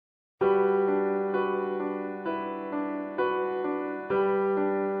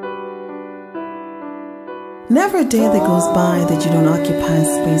Never a day that goes by that you don't occupy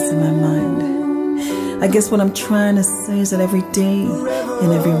space in my mind. I guess what I'm trying to say is that every day,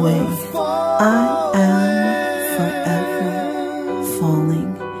 in every way, I am forever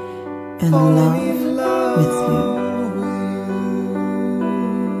falling in love with you.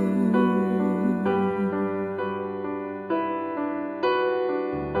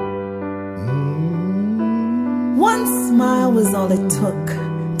 One smile was all it took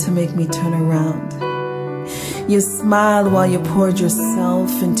to make me turn around. You smiled while you poured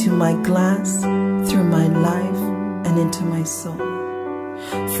yourself into my glass, through my life and into my soul.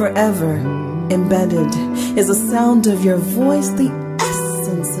 Forever embedded is the sound of your voice, the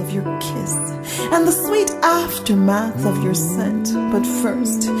essence of your kiss, and the sweet aftermath of your scent. But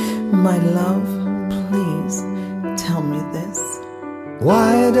first, my love, please tell me this.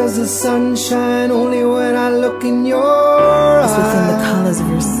 Why does the sun shine only when I look in your eyes? It's within the colors of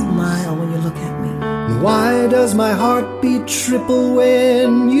your smile when you look at me. Why does my heart beat triple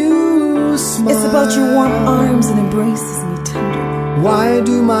when you smile? It's about your warm arms and embraces me tenderly. Why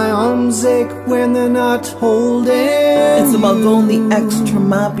do my arms ache when they're not holding? It's about going the extra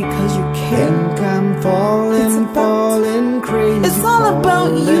mile because you care. Think I'm falling crazy. It's all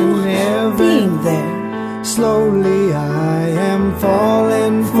about you being there. Slowly I am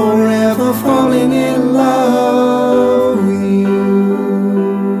falling, forever falling in love with you.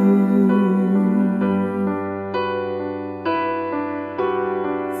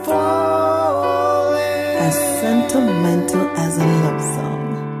 Falling. As sentimental as a love song,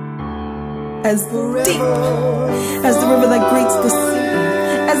 as deep as the river that greets the sea,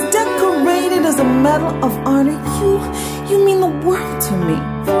 as decorated as a medal of honor. You mean the world to me.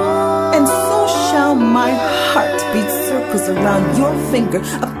 And so shall my heart beat circles around your finger,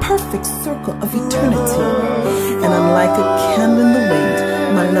 a perfect circle of eternity. And unlike a candle in the wind,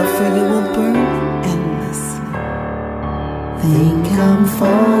 my love for you will burn endlessly. Think I'm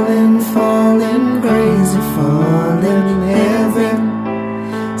falling crazy, falling in heaven.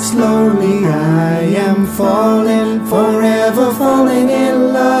 Slowly I am falling, forever falling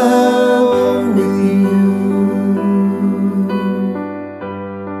in love with you.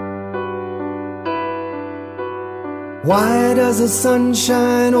 Why does the sun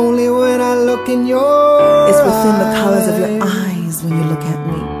shine only when I look in your eyes? It's within the colors of your eyes when you look at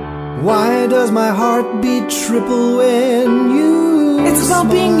me. Why does my heart beat triple when you It's about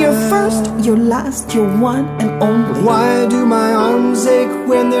being your first, your last, your one and only. Why do my arms ache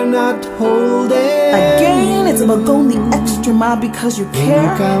when they're not holding? Again, it's about going the extra mile because you care.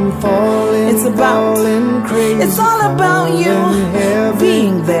 Think I'm falling, It's about, crazy. it's all about you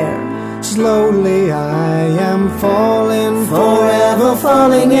being there. Slowly I am falling, forever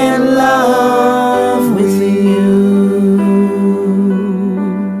falling in love with you.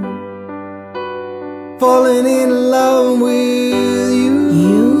 Falling in love with you.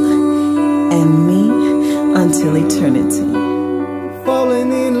 You and me until eternity.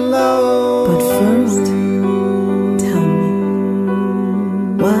 Falling in love. But first, tell me,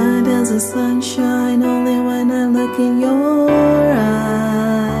 why does the sun shine only when I look in your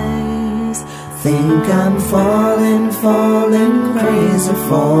eyes? Think I'm falling crazy,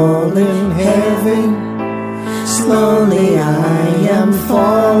 falling heavy. Slowly I am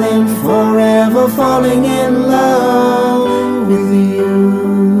falling, forever falling in love with you.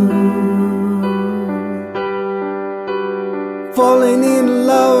 Falling in love.